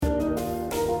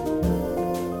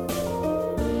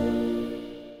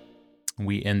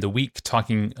We end the week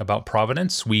talking about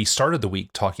Providence. We started the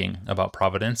week talking about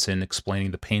Providence and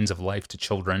explaining the pains of life to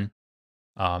children.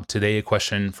 Today, a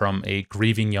question from a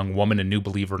grieving young woman, a new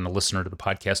believer and a listener to the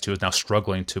podcast who is now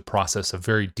struggling to process a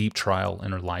very deep trial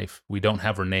in her life. We don't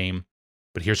have her name,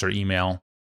 but here's her email.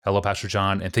 Hello, Pastor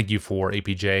John, and thank you for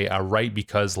APJ. I write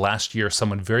because last year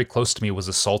someone very close to me was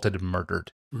assaulted and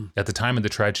murdered. At the time of the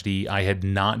tragedy, I had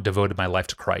not devoted my life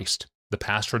to Christ. The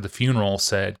pastor at the funeral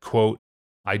said, quote,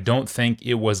 "I don't think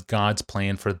it was God's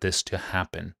plan for this to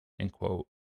happen," end quote.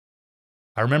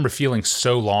 I remember feeling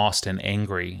so lost and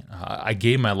angry. I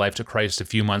gave my life to Christ a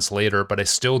few months later, but I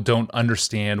still don't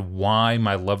understand why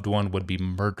my loved one would be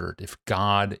murdered if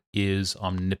God is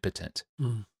omnipotent.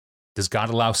 Does God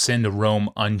allow sin to roam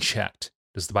unchecked?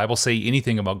 Does the Bible say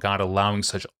anything about God allowing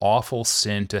such awful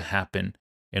sin to happen,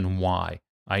 and why?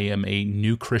 I am a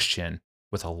new Christian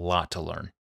with a lot to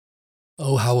learn.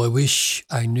 Oh, how I wish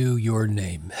I knew your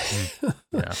name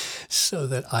Yeah. so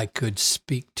that I could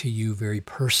speak to you very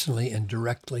personally and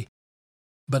directly.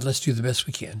 But let's do the best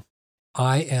we can.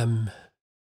 I am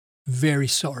very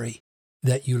sorry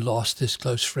that you lost this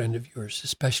close friend of yours,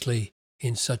 especially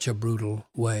in such a brutal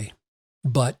way.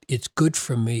 But it's good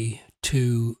for me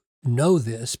to know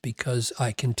this because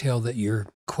I can tell that your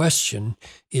question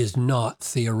is not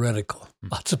theoretical.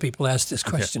 Lots of people ask this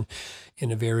question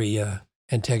in a very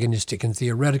antagonistic and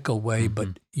theoretical way,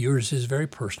 but yours is very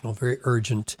personal, very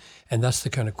urgent, and that's the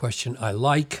kind of question I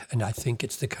like, and I think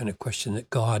it's the kind of question that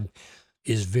God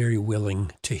is very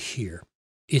willing to hear.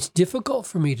 It's difficult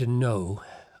for me to know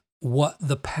what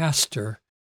the pastor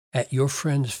at your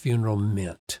friend's funeral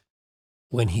meant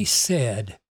when he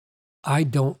said, "I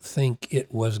don't think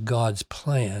it was God's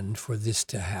plan for this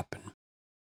to happen."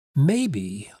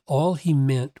 Maybe all he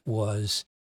meant was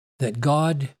that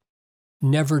God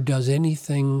never does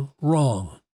anything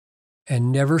wrong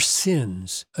and never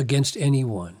sins against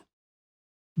anyone.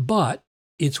 But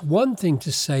it's one thing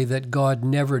to say that God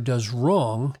never does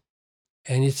wrong,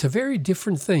 and it's a very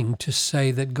different thing to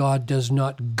say that God does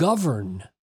not govern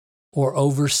or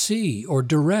oversee or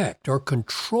direct or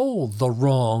control the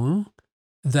wrong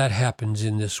that happens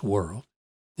in this world.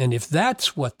 And if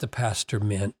that's what the pastor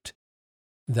meant,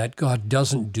 that God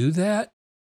doesn't do that,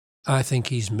 I think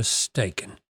he's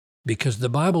mistaken. Because the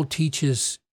Bible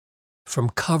teaches from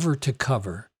cover to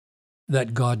cover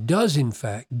that God does, in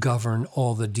fact, govern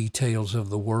all the details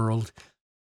of the world,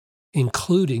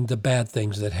 including the bad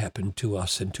things that happen to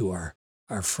us and to our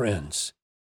friends.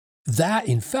 That,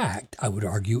 in fact, I would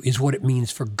argue, is what it means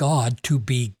for God to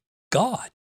be God.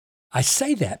 I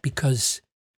say that because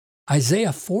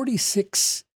Isaiah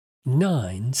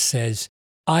 46:9 says,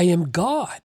 "I am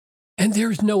God, and there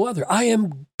is no other. I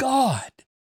am God,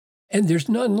 and there's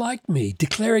none like me,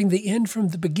 declaring the end from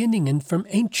the beginning and from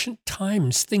ancient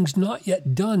times, things not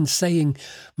yet done, saying,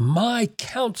 my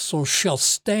counsel shall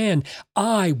stand.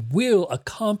 I will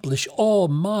accomplish all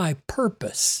my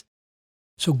purpose."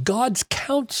 So God's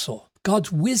counsel,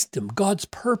 God's wisdom, God's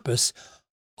purpose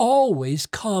always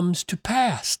comes to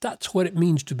pass. That's what it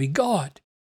means to be God.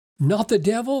 Not the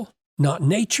devil, not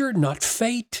nature, not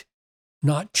fate,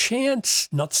 not chance,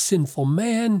 not sinful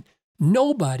man.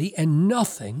 Nobody and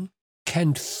nothing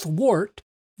can thwart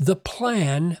the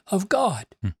plan of God.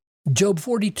 Job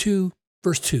 42,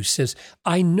 verse 2 says,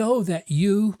 "I know that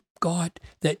you, God,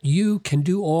 that you can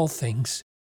do all things,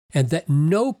 and that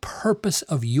no purpose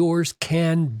of yours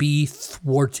can be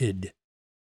thwarted."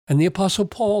 And the Apostle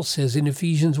Paul says in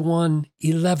Ephesians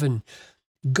 1:11,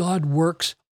 "God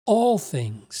works all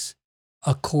things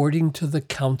according to the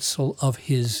counsel of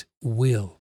his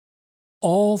will."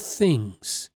 All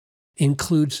things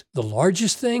includes the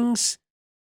largest things,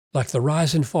 like the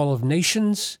rise and fall of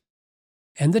nations,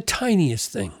 and the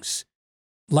tiniest things,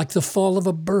 like the fall of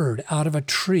a bird out of a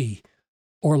tree,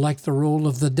 or like the roll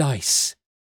of the dice.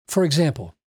 For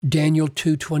example, Daniel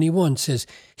 2:21 says,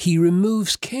 "He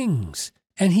removes kings,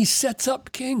 and he sets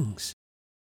up kings."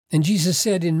 And Jesus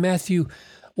said in Matthew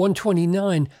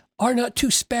 1:29, "Are not two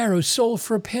sparrows sold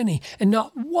for a penny, and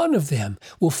not one of them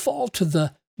will fall to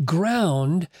the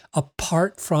ground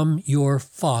apart from your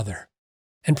Father?"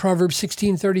 And Proverbs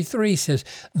 16:33 says,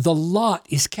 "The lot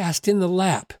is cast in the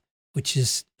lap," which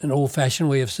is an old-fashioned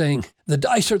way of saying the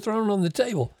dice are thrown on the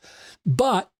table.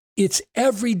 But its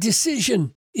every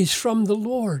decision is from the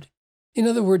Lord. In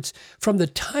other words, from the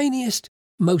tiniest,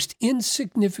 most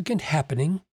insignificant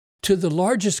happening to the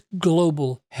largest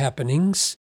global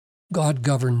happenings, God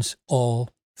governs all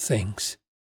things.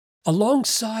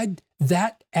 Alongside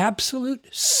that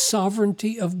absolute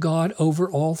sovereignty of God over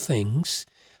all things,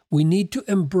 we need to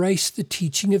embrace the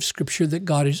teaching of Scripture that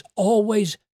God is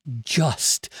always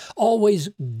just, always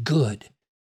good.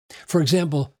 For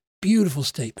example, beautiful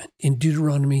statement in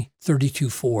Deuteronomy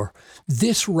 32:4.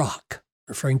 This rock,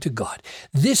 referring to God,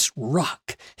 this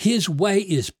rock, his way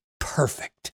is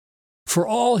perfect. For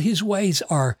all his ways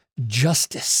are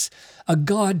justice, a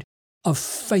God of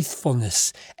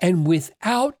faithfulness and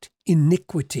without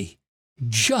iniquity.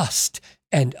 Just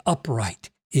and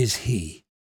upright is he.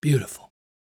 Beautiful.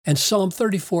 And Psalm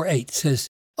 34:8 says,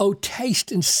 "Oh,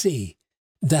 taste and see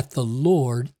that the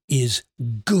Lord is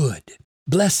good.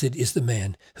 Blessed is the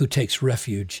man who takes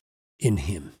refuge in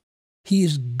him." He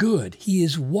is good. He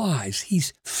is wise.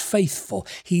 He's faithful.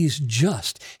 He's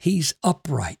just. He's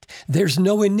upright. There's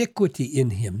no iniquity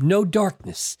in him, no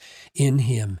darkness in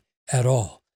him at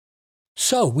all.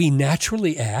 So we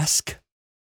naturally ask,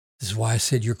 this is why I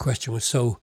said your question was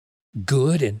so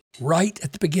good and right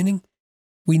at the beginning.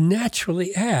 We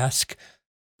naturally ask,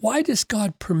 why does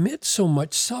God permit so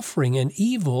much suffering and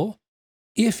evil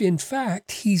if in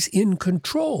fact he's in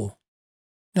control?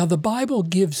 Now the Bible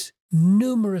gives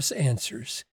numerous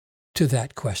answers to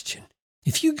that question.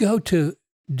 If you go to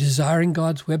Desiring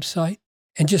God's website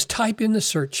and just type in the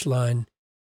search line,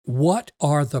 what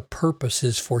are the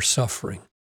purposes for suffering?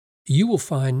 You will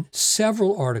find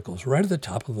several articles right at the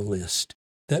top of the list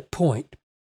that point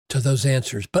to those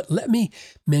answers. But let me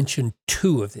mention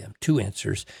two of them, two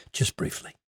answers, just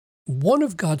briefly. One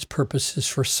of God's purposes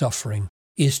for suffering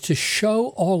is to show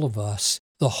all of us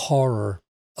the horror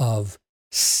of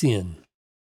sin.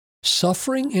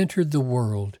 Suffering entered the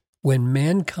world when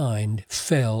mankind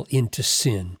fell into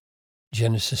sin.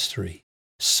 Genesis 3.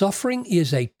 Suffering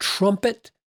is a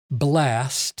trumpet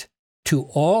blast to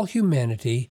all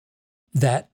humanity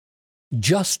that,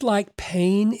 just like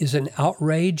pain is an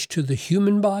outrage to the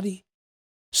human body,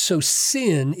 so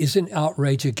sin is an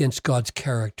outrage against God's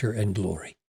character and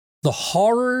glory. The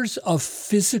horrors of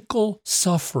physical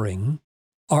suffering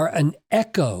are an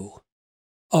echo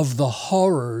of the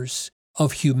horrors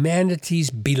of humanity's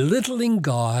belittling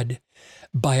God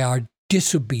by our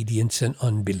disobedience and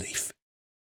unbelief.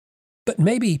 But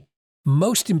maybe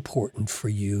most important for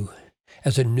you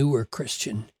as a newer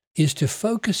Christian is to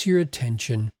focus your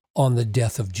attention on the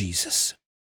death of Jesus.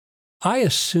 I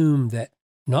assume that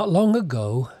not long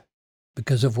ago,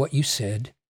 because of what you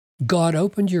said, God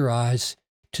opened your eyes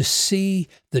to see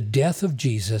the death of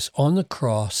Jesus on the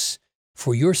cross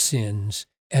for your sins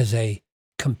as a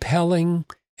compelling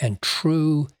and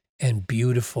true and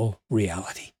beautiful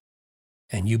reality.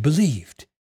 And you believed,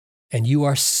 and you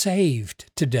are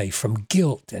saved today from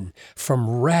guilt and from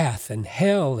wrath and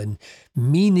hell and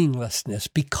meaninglessness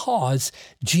because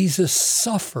Jesus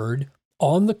suffered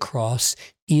on the cross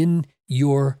in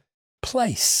your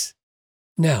place.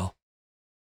 Now,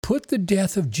 put the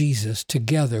death of Jesus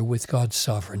together with God's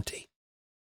sovereignty.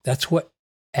 That's what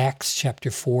Acts chapter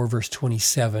 4, verse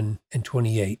 27 and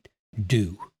 28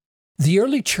 do. The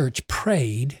early church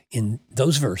prayed in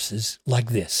those verses like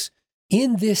this: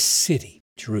 "In this city,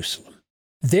 Jerusalem,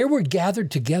 there were gathered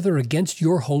together against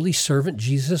your holy servant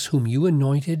Jesus, whom you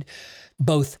anointed,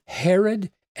 both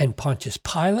Herod and Pontius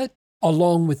Pilate,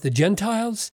 along with the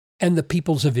Gentiles and the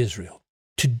peoples of Israel,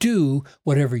 to do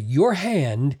whatever your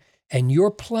hand and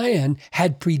your plan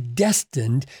had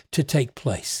predestined to take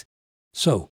place."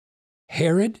 So,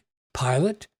 Herod,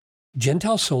 Pilate,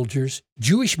 Gentile soldiers,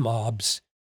 Jewish mobs,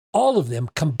 all of them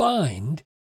combined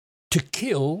to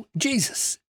kill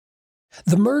Jesus.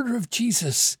 The murder of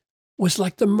Jesus was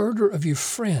like the murder of your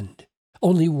friend,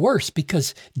 only worse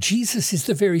because Jesus is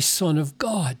the very Son of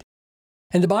God.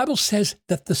 And the Bible says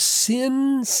that the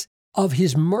sins of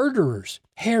his murderers,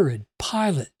 Herod,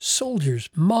 Pilate, soldiers,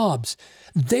 mobs,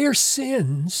 their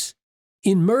sins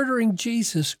in murdering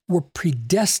Jesus were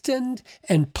predestined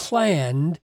and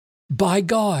planned by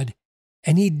God.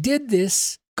 And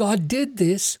God did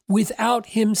this without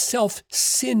himself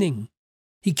sinning.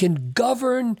 He can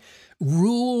govern,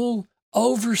 rule,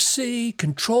 oversee,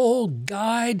 control,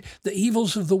 guide the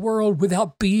evils of the world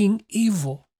without being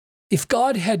evil. If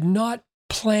God had not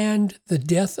planned the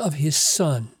death of his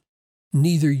Son,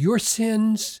 neither your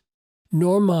sins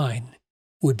nor mine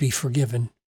would be forgiven.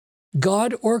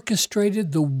 God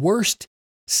orchestrated the worst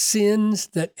sins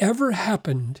that ever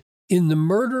happened in the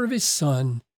murder of his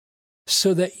Son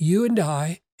so that you and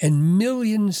I and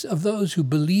millions of those who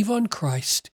believe on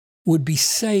Christ would be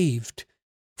saved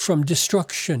from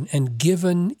destruction and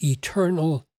given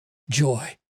eternal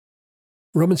joy.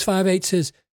 Romans 5:8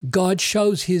 says, God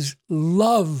shows his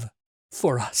love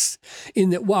for us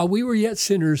in that while we were yet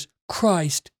sinners,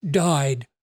 Christ died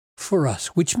for us,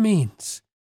 which means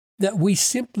that we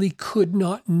simply could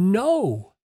not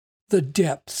know the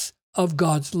depths of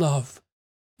God's love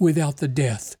without the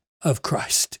death of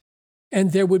Christ.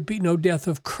 And there would be no death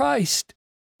of Christ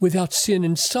without sin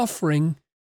and suffering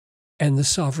and the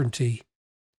sovereignty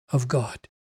of God.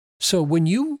 So when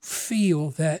you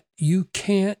feel that you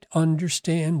can't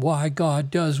understand why God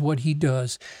does what he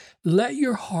does, let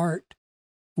your heart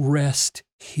rest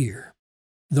here.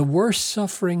 The worst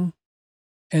suffering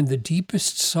and the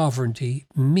deepest sovereignty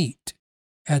meet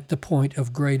at the point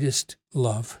of greatest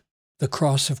love, the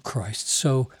cross of Christ.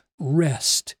 So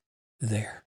rest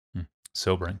there.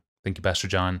 Sobering. Thank you, Pastor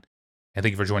John. And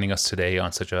thank you for joining us today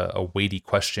on such a weighty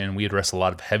question. We address a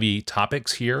lot of heavy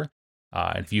topics here.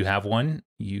 And if you have one,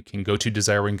 you can go to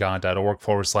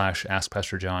desiringgod.org/Ask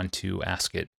Pastor John to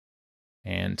ask it.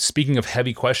 And speaking of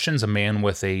heavy questions, a man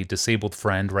with a disabled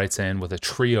friend writes in with a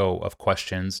trio of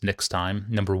questions next time.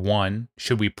 Number 1,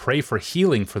 should we pray for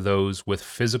healing for those with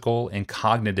physical and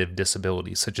cognitive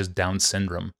disabilities, such as Down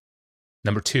syndrome?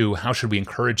 Number 2, how should we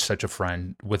encourage such a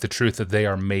friend with the truth that they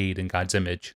are made in God's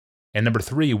image? And number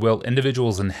 3, will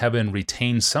individuals in heaven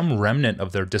retain some remnant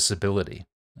of their disability?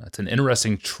 It's an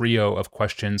interesting trio of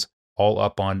questions, all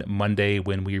up on Monday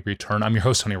when we return. I'm your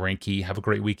host, Tony Reinke. Have a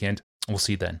great weekend. We'll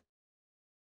see you then.